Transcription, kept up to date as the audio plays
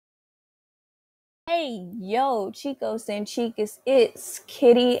Hey, yo, Chicos and Chicas, it's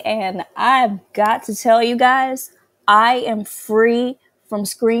Kitty, and I've got to tell you guys, I am free from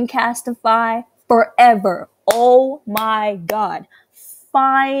Screencastify forever. Oh my god.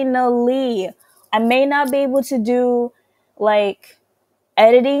 Finally. I may not be able to do like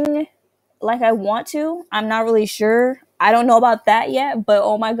editing like I want to. I'm not really sure. I don't know about that yet, but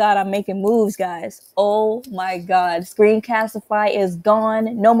oh my god, I'm making moves, guys. Oh my god. Screencastify is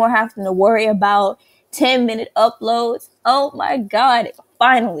gone. No more having to worry about 10-minute uploads. Oh my god,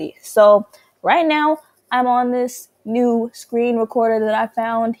 finally. So, right now, I'm on this new screen recorder that I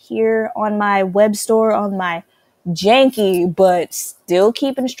found here on my web store on my janky but still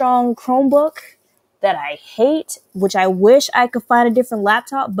keeping strong Chromebook that I hate, which I wish I could find a different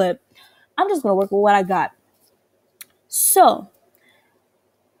laptop, but I'm just going to work with what I got. So,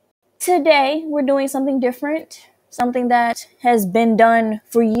 today we're doing something different, something that has been done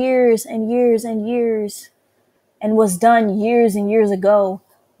for years and years and years and was done years and years ago.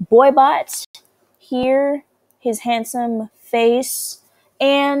 Boibot here, his handsome face,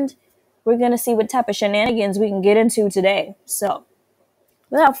 and we're going to see what type of shenanigans we can get into today. So,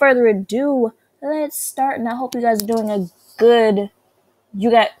 without further ado, let's start, and I hope you guys are doing a good you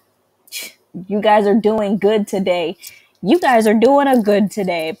got you guys are doing good today. You guys are doing a good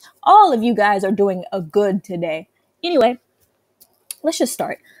today. All of you guys are doing a good today. Anyway, let's just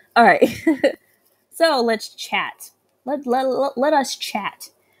start. All right. So let's chat. Let us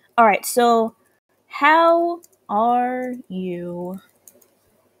chat. All right. So how are you?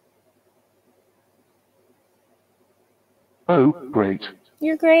 Oh, great.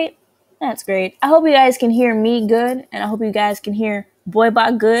 You're great. That's great. I hope you guys can hear me good, and I hope you guys can hear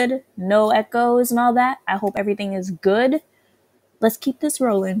Boybot good. No echoes and all that. I hope everything is good. Let's keep this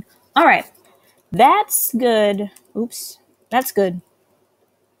rolling. All right. That's good. Oops. That's good.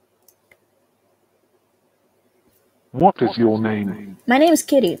 What is your name? My name is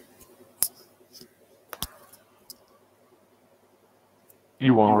Kitty.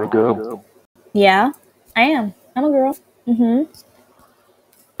 You are a girl. Yeah, I am. I'm a girl. Mm-hmm.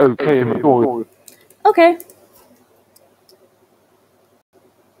 Okay, my boy. Okay.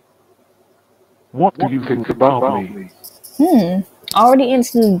 What do you think about me? Already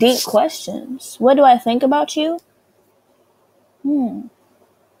into the deep questions. What do I think about you?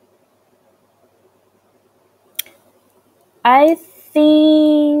 I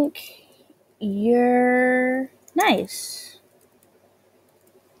think you're nice.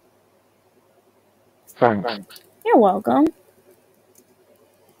 Thanks. You're welcome.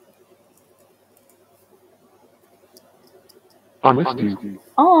 I missed you.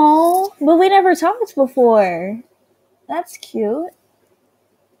 Oh, but we never talked before. That's cute.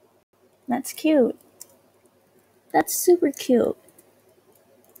 That's cute. That's super cute.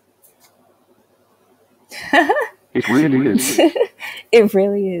 It really is. It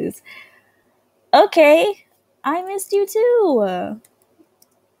really is. Okay, I missed you too.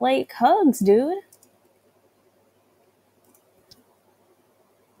 Like hugs, dude.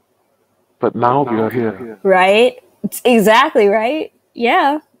 But now we are here. Right? It's exactly right.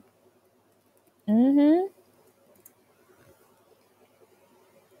 Yeah. Mm-hmm.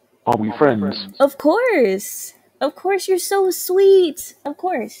 Are we friends? Of course. Of course, you're so sweet. Of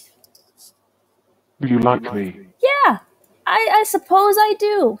course. Do you like me? Yeah. I suppose I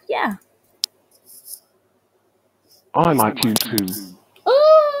do. Yeah. I like you too.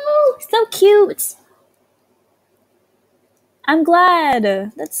 Oh, so cute. I'm glad.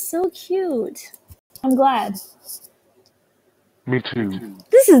 That's so cute. I'm glad. Me too.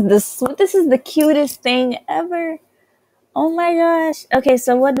 This is the cutest thing ever. Oh my gosh. Okay,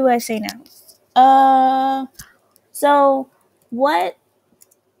 so what do I say now? So what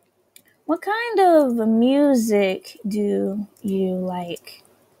kind of music do you like?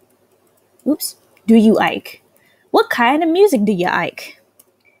 Oops. Do you like? What kind of music do you like?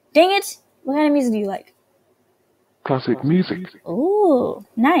 Dang it. What kind of music do you like? Classic music. Ooh,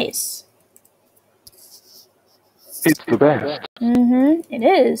 nice. It's the best. Mm-hmm. It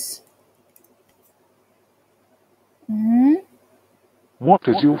is. Mm-hmm. What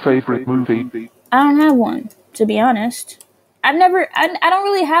is your favorite movie? I don't have one, to be honest. I don't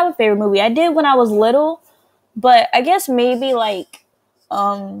really have a favorite movie. I did when I was little, but I guess maybe like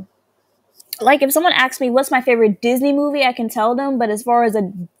if someone asks me what's my favorite Disney movie, I can tell them, but as far as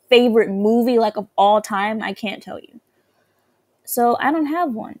a favorite movie like of all time, I can't tell you. So I don't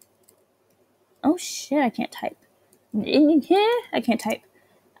have one. Oh shit, I can't type. I can't type.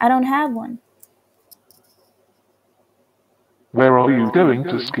 I don't have one. Where are you going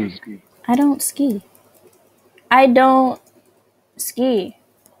to ski? I don't ski. I don't ski.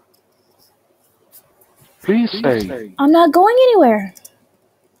 Please stay. I'm not going anywhere.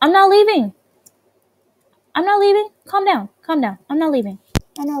 I'm not leaving. I'm not leaving. Calm down. Calm down. I'm not leaving.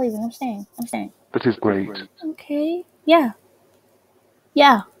 I'm not leaving. I'm staying. I'm staying. That is great. Okay. Yeah.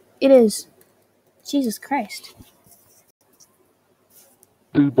 Yeah, it is. Jesus Christ.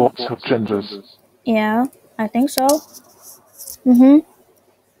 Do bots have genders? Yeah, I think so. Mm-hmm.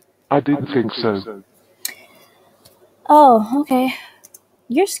 I didn't think so. Oh, okay.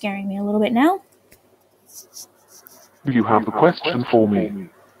 You're scaring me a little bit now. You have a question for me.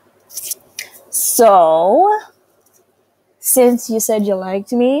 So, since you said you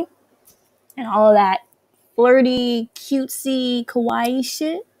liked me and all of that flirty, cutesy, kawaii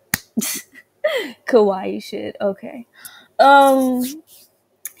shit. Kawaii shit, okay. I'm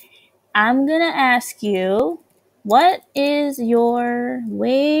gonna ask you, what is your...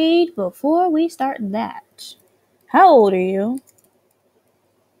 Wait, before we start that, how old are you?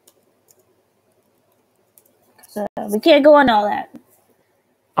 So we can't go on all that.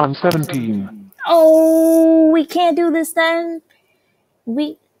 I'm 17. Oh, we can't do this then.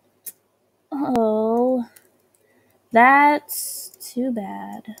 Oh, that's too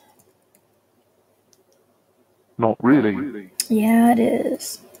bad. Not really. Yeah, it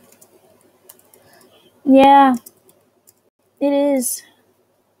is. Yeah, it is.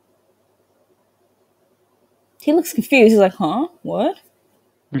 He looks confused. He's like, huh? What?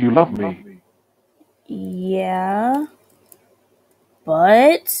 Do you love me? Yeah,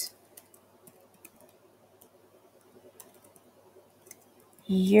 but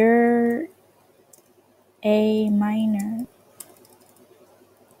you're a minor.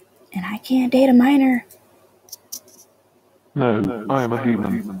 And I can't date a minor. No, I am a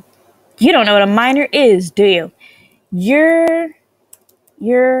human. You don't know what a minor is, do you? You're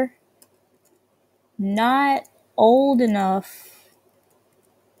not old enough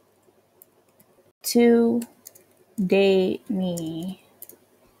to date me.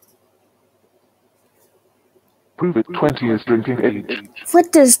 Prove it. 20 is drinking age.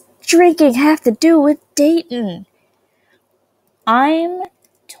 What does drinking have to do with dating? I'm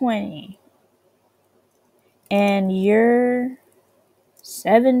 20 and you're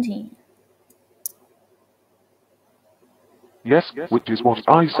 17. Yes, which is what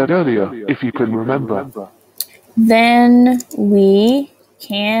I said earlier, if you can remember. Then we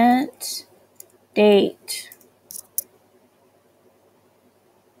can't date.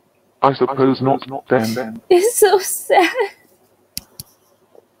 I suppose not then. It's so sad.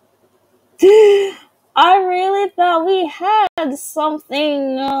 I really thought we had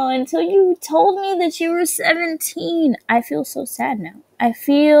something until you told me that you were 17. I feel so sad now. I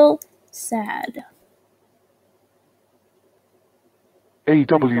feel sad.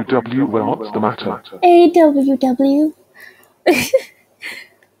 AWW, well, what's the matter? AWW.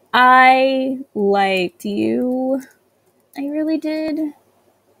 I liked you. I really did.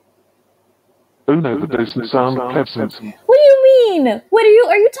 Oh no, that doesn't sound pleasant. What do you mean?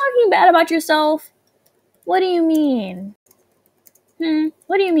 Are you talking bad about yourself? What do you mean?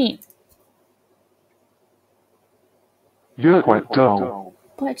 What do you mean? You're quite dull.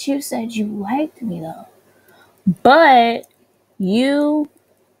 But you said you liked me though. But you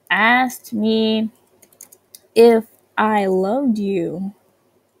asked me if I loved you.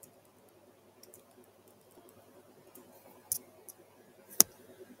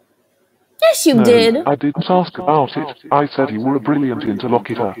 Yes, you did. I didn't ask about it. I said you were a brilliant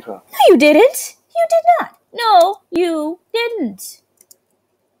interlocutor. No, you didn't. You did not. No, you didn't.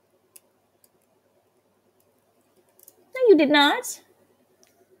 No, you did not.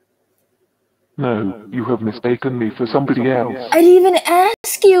 No, you have mistaken me for somebody else. I didn't even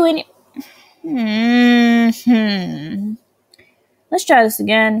ask you any... Let's try this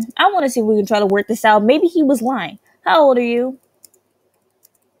again. I want to see if we can try to work this out. Maybe he was lying. How old are you?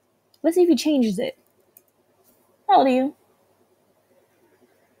 Let's see if he changes it. How old are you?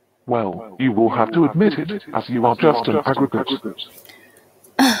 Well, you will have to admit it, as you are just an aggregate.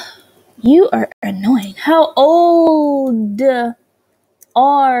 You are annoying. How old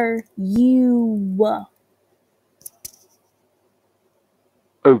are you?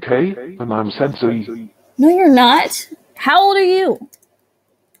 Okay, and I'm sensory. No, you're not. How old are you?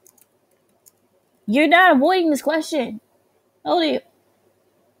 You're not avoiding this question. How old are you?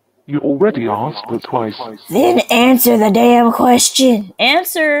 You already asked, but twice. Then answer the damn question.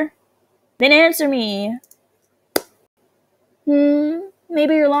 Answer. Then answer me.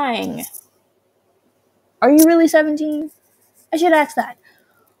 Maybe you're lying. Are you really 17? I should ask that.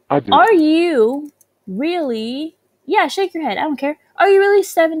 I do. Are you really... Yeah, shake your head. I don't care. Are you really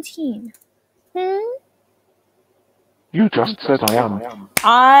 17? You just said I am.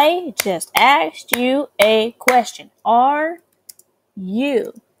 I just asked you a question. Are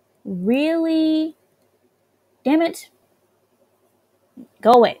you really? Damn it.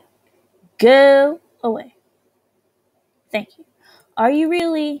 Go away. Go away. Thank you. Are you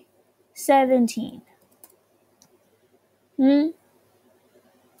really 17?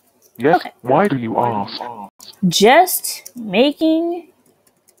 Yes, Okay. why do you ask? Just making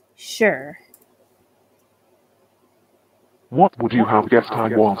sure. What would you have guessed I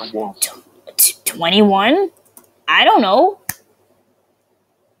was? 21? I don't know.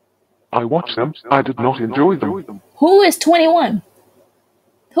 I watched them. I did not enjoy them. Who is 21?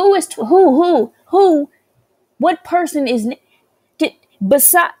 Who? What person is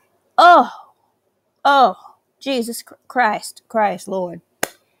beside? Oh, Jesus Christ, Lord.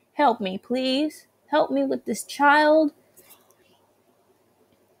 Help me, please. Help me with this child.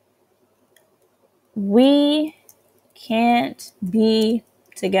 We can't be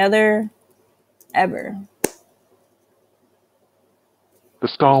together ever. The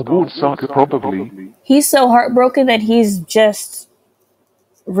Star Wars saga probably. He's so heartbroken that he's just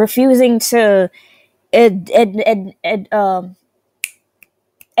refusing to acknowledge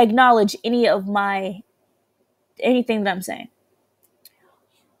anything that I'm saying.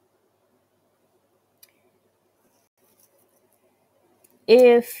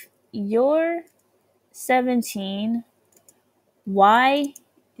 If you're 17, why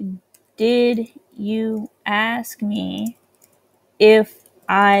did you ask me if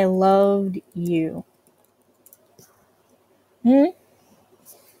I loved you?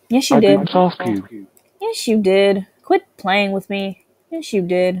 Yes, you I did. didn't ask you. Yes, you did. Quit playing with me. Yes, you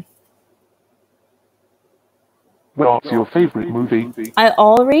did. What's your favorite movie? I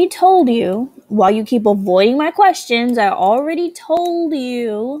already told you. While you keep avoiding my questions, I already told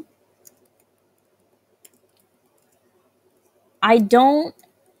you. I don't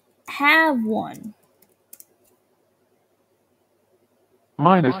have one.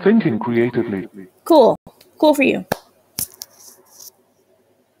 Mine is thinking creatively. Cool. Cool for you.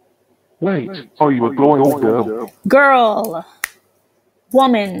 Wait, are you a boy or girl? Girl.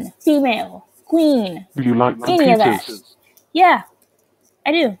 Woman. Female. Queen. Do you like Any of that. computers? Yeah,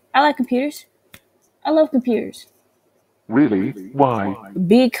 I do. I like computers. I love computers. Really? Why?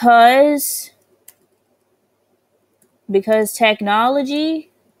 Because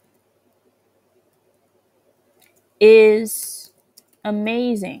technology is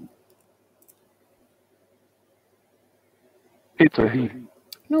amazing. It's a he.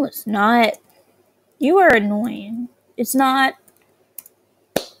 No, it's not. You are annoying. It's not.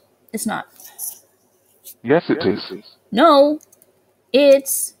 It's not. Yes, it is. No,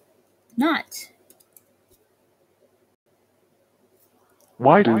 it's not.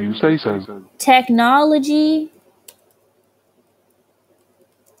 Why do you say so? Technology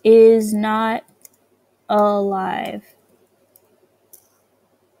is not alive.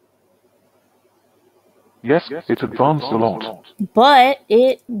 Yes, it advanced a lot. But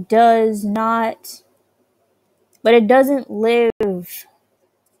it does not. But it doesn't live.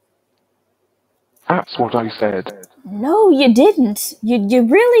 That's what I said. No, you didn't. You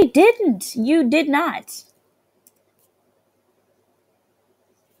really didn't. You did not.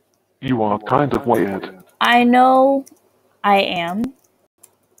 You are kind of weird. I know I am.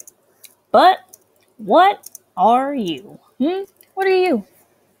 But what are you? What are you?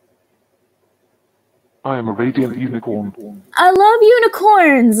 I am a radiant unicorn. I love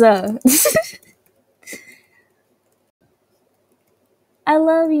unicorns. I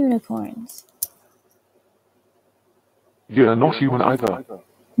love unicorns. You're not human either.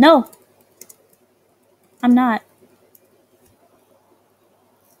 No, I'm not.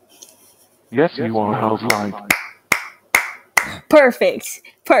 Yes, you are. How's life? Perfect.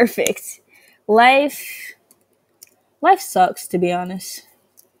 Life sucks, to be honest.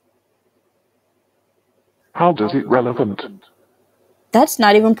 How does it relevant? That's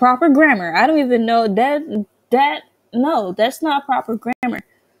not even proper grammar. I don't even know that no, that's not proper grammar.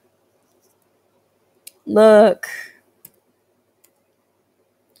 Look.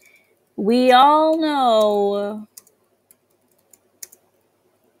 We all know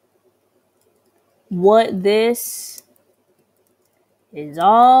what this is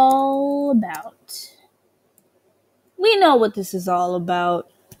all about. We know what this is all about.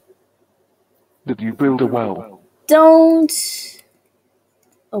 Did you build a well? Don't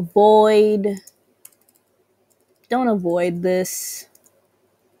avoid this.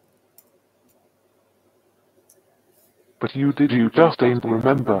 But you just ain't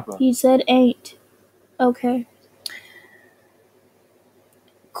remember. He said 8. Okay.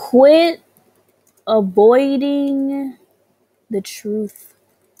 Quit avoiding the truth.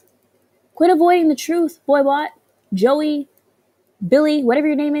 Quit avoiding the truth, Boibot, Joey, Billy, whatever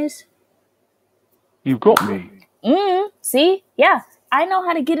your name is. You got me. See? Yeah. I know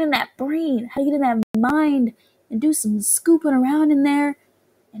how to get in that brain, how to get in that mind and do some scooping around in there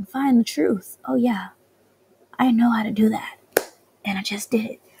and find the truth. Oh, yeah. I know how to do that. And I just did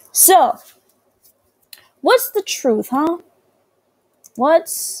it. So, what's the truth, huh?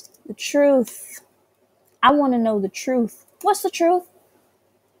 What's the truth? I want to know the truth. What's the truth?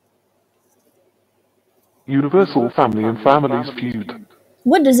 Universal family and families feud.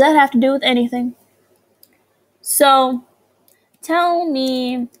 What does that have to do with anything? So, tell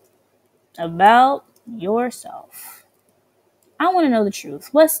me about yourself. I want to know the truth.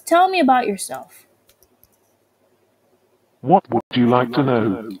 Tell me about yourself. What would you like to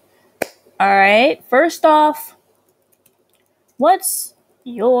know? All right. First off, what's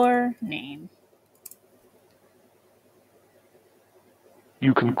your name?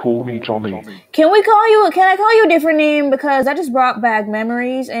 You can call me Johnny. Can I call you a different name? Because that just brought back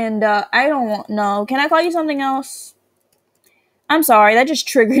memories and I don't know. Can I call you something else? I'm sorry. That just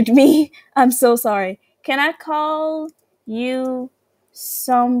triggered me. I'm so sorry. Can I call you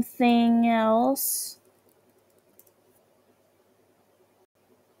something else?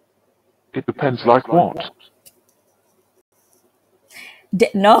 It depends like what?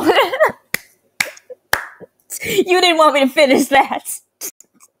 No. You didn't want me to finish that.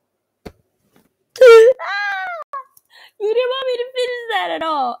 You didn't want me to finish that at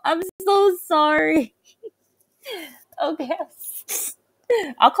all. I'm so sorry. Okay.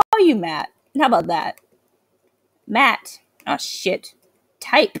 I'll call you Matt. How about that? Matt. Oh shit.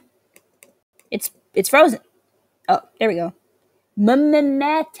 Type. It's frozen. Oh, there we go.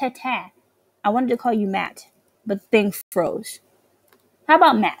 Matt. I wanted to call you Matt, but the thing froze. How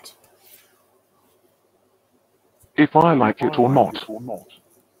about Matt? If I like it or not.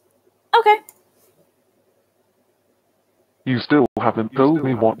 Okay. You still haven't told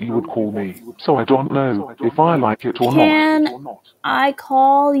me what you would call me, so I don't know if I like it or not. Can I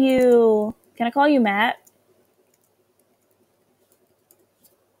call you Matt?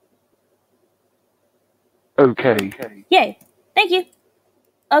 Okay. Yay. Thank you.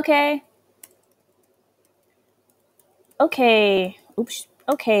 Okay. Oops.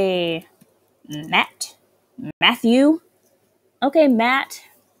 Okay. Matthew. Okay, Matt.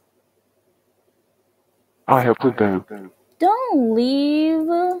 I have to go. Don't leave.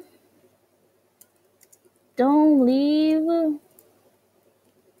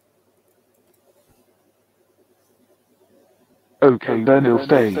 Okay, then he'll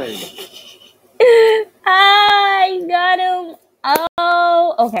stay. I got him.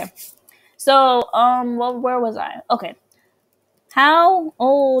 Oh, okay. So, where was I? Okay. How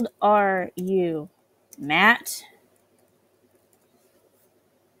old are you, Matt?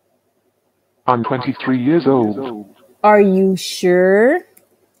 I'm 23 years old. Are you sure?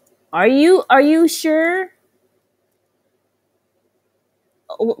 Are you sure?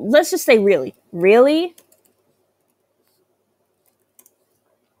 Let's just say really. Really?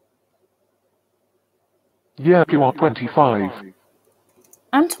 Yeah, you are 25.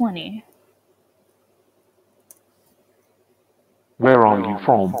 I'm 20. Where are you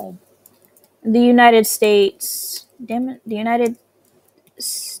from? The United States. Damn it. The United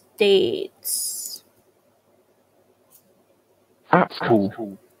States. That's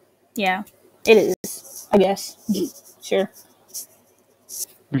cool. Yeah, it is. I guess. Sure.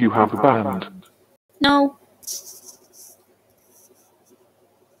 Do you have a band? No.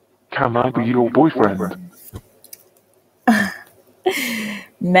 Can I be your boyfriend?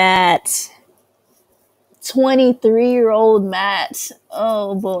 Matt. 23-year-old Matt.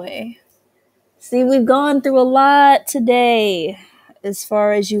 Oh boy. See, we've gone through a lot today as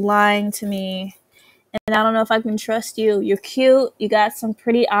far as you lying to me. And I don't know if I can trust you. You're cute. You got some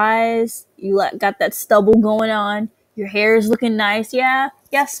pretty eyes. You got that stubble going on. Your hair is looking nice. Yeah,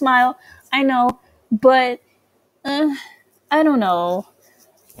 smile. I know. But, I don't know.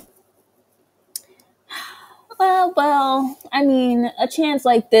 Well, I mean, a chance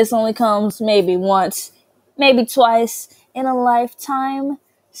like this only comes maybe once, maybe twice in a lifetime.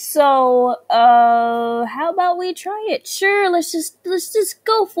 So, how about we try it? Sure, let's just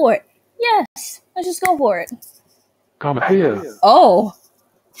go for it. Yes, let's just go for it. Come here. Oh.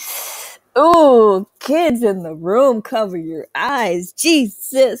 Ooh, kids in the room, cover your eyes.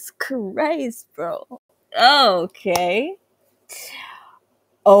 Jesus Christ, bro. Okay.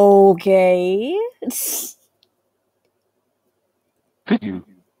 Did you?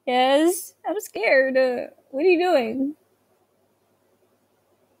 Yes, I'm scared. What are you doing?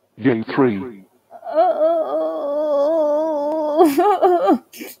 Yay, 3. Oh.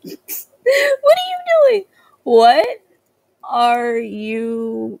 What are you doing? What are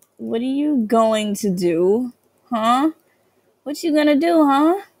you going to do? Huh? What you gonna do,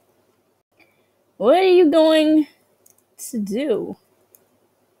 huh? What are you going to do?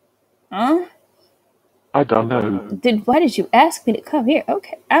 Huh? I don't know. Why did you ask me to come here?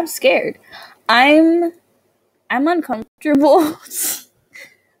 Okay, I'm scared. I'm uncomfortable.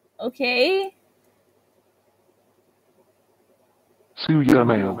 Okay? Sue your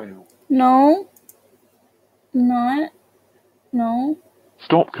mail. No. I'm not. No.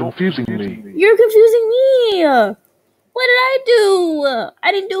 Stop confusing me. You're confusing me. What did I do?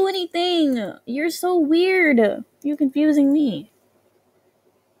 I didn't do anything. You're so weird. You're confusing me.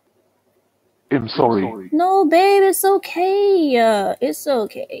 I'm sorry. No, babe, it's okay. It's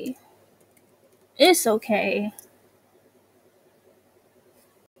okay. It's okay.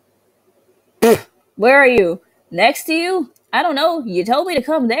 Where are you? Next to you? I don't know. You told me to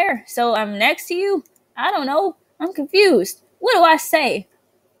come there, so I'm next to you? I don't know. I'm confused. What do I say?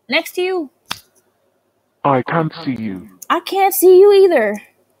 Next to you? I can't see you. I can't see you either.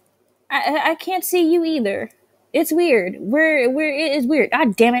 I can't see you either. It's weird. It is weird.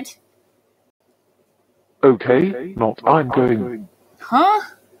 God damn it. Okay, not I'm going. Huh?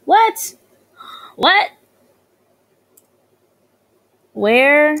 What? What?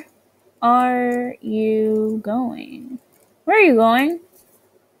 Where are you going? Where are you going?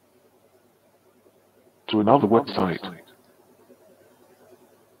 To another website.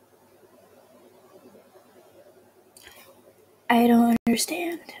 I don't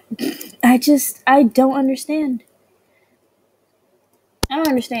understand. I don't understand. I don't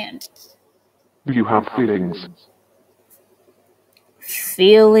understand. Do you have feelings?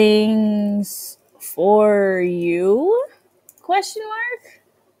 Feelings for you? Question mark?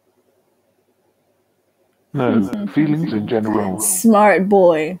 No, feelings in general. Smart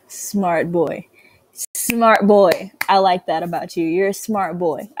boy. Smart boy. Smart boy. I like that about you. You're a smart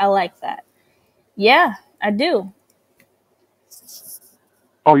boy. I like that. Yeah, I do.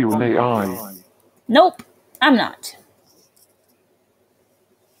 Are you an AI? Nope, I'm not.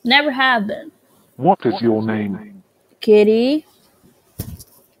 Never have been. What is your name? Kitty.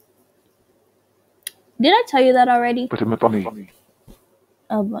 Did I tell you that already? But I'm a bunny.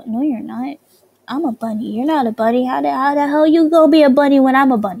 No, you're not. I'm a bunny. You're not a bunny. How the hell you gonna be a bunny when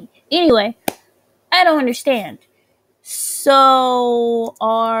I'm a bunny? Anyway, I don't understand. So,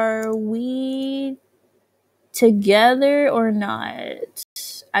 are we together or not?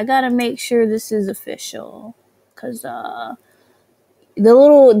 I gotta make sure this is official, cause the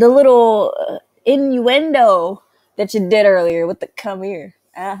little innuendo that you did earlier with the come here.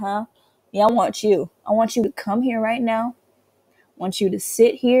 Yeah, I want you to come here right now. I want you to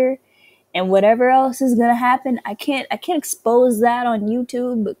sit here, and whatever else is gonna happen, I can't expose that on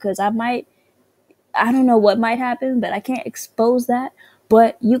YouTube because I don't know what might happen, but I can't expose that.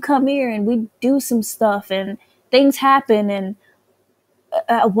 But you come here and we do some stuff and things happen, and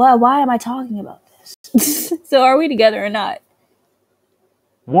why am I talking about this? So are we together or not?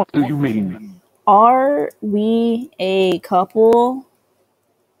 What do you mean? Are we a couple?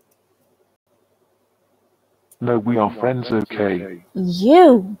 No, we are friends, okay?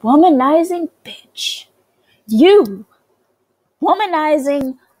 You womanizing bitch. You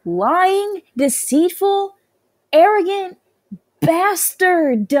womanizing, lying, deceitful, arrogant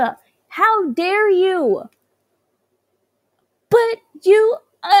bastard. How dare you? But you,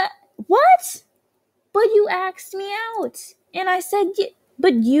 what? But you asked me out. And I said,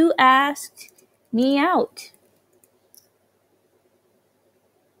 but you asked me out.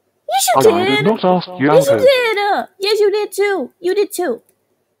 Yes, you did. I did not ask you Yes, out. you did. Yes, you did too. You did too.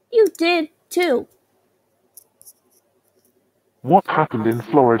 You did too. What happened in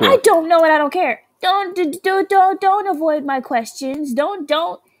Florida? I don't know and I don't care. Don't avoid my questions. Don't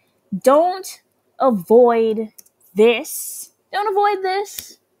avoid this. Don't avoid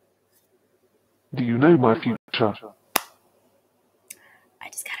this. Do you know my future? I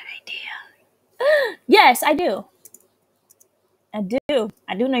just got an idea. Yes, I do. I do.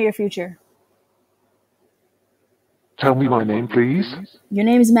 I do know your future. Tell me my name, please. Your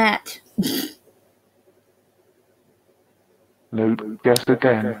name's Matt. No, guess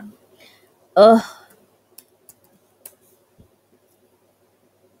again. Ugh.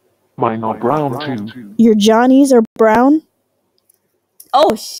 Mine are brown too. Your Johnnies are brown?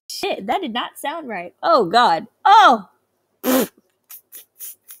 Oh shit, that did not sound right. Oh god. Oh!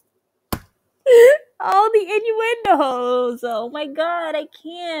 All the innuendos. Oh my god, I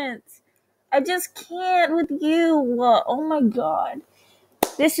can't. I just can't with you. Oh my god.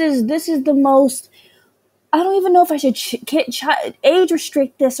 This is the most. I don't even know if I should age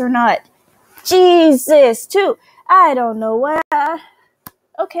restrict this or not. Jesus, too. I don't know what.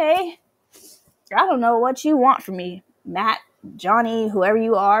 Okay. I don't know what you want from me, Matt, Johnny, whoever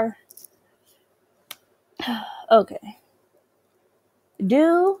you are. Okay.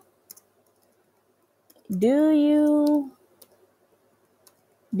 Do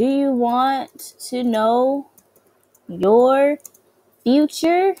you want to know your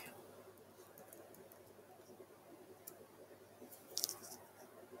future?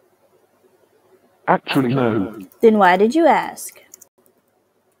 Actually, no. Then why did you ask?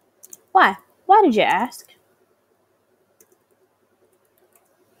 Why? Why did you ask?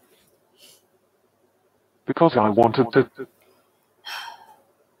 Because I wanted to.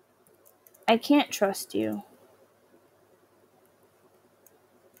 I can't trust you.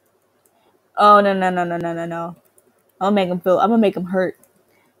 Oh, no. I'm gonna make him hurt.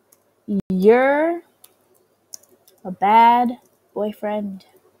 You're a bad boyfriend.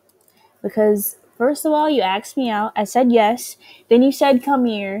 Because, first of all, you asked me out. I said yes. Then you said, come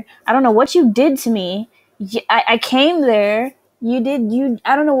here. I don't know what you did to me. I came there. I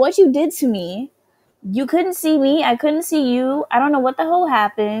don't know what you did to me. You couldn't see me. I couldn't see you. I don't know what the hell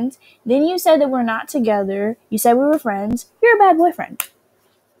happened. Then you said that we're not together. You said we were friends. You're a bad boyfriend.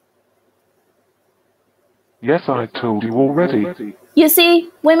 Yes, I told you already. You see,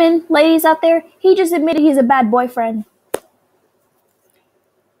 women, ladies out there, he just admitted he's a bad boyfriend.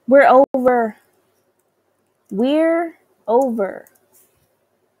 We're over. We're over.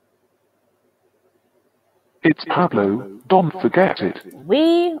 It's Pablo. Don't forget it.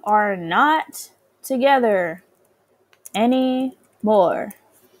 We are not together anymore.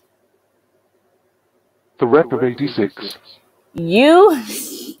 The rep of 86. You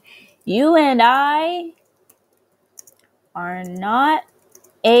and I are not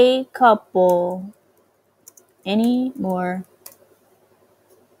a couple anymore.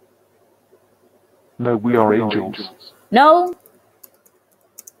 No, we are angels. No,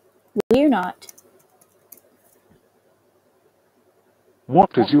 we're not.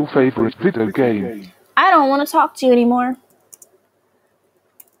 What is your favorite video game? I don't want to talk to you anymore.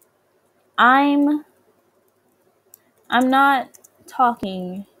 I'm not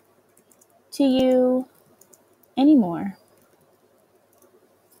talking to you anymore.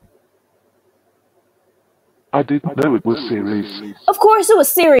 I didn't know it was serious. Of course it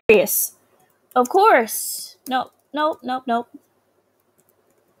was serious. Of course. Nope.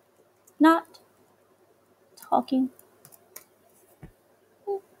 Not talking.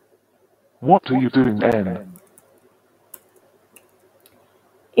 What are you doing then?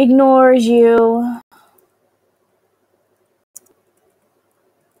 Ignores you.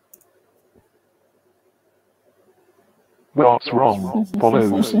 What's wrong?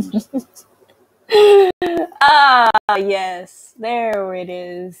 Follows. Yes. There it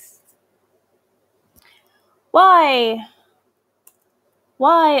is. Why?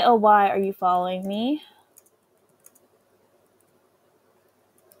 Why, oh why are you following me?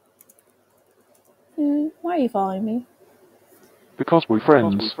 Why are you following me? Because we're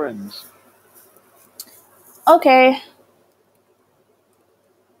friends. Okay.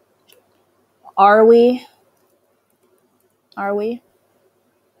 Are we? Are we?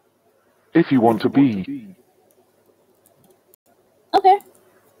 If you want to be. Okay.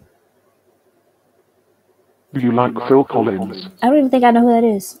 Do you like Phil Collins? I don't even think I know who that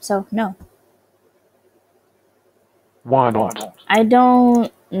is, so no. Why not? I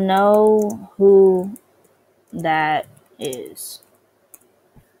don't know who that is.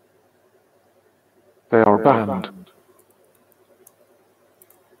 They are a band.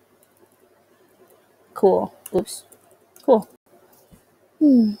 Cool. Oops. Cool.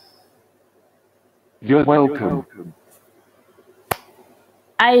 You're welcome.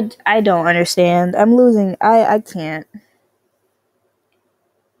 I don't understand. I'm losing. I can't.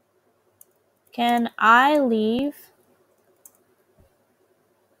 Can I leave?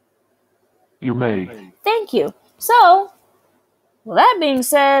 You may. Thank you. So, well, that being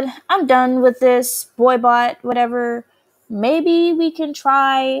said, I'm done with this Boibot, whatever. Maybe we can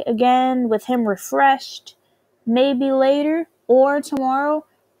try again with him refreshed. Maybe later or tomorrow.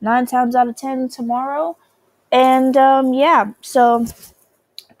 9 times out of 10 tomorrow. And yeah, so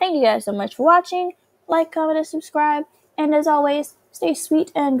thank you guys so much for watching. Like, comment, and subscribe. And as always, stay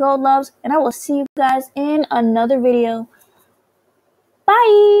sweet and gold loves. And I will see you guys in another video.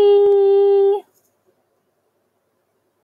 Bye!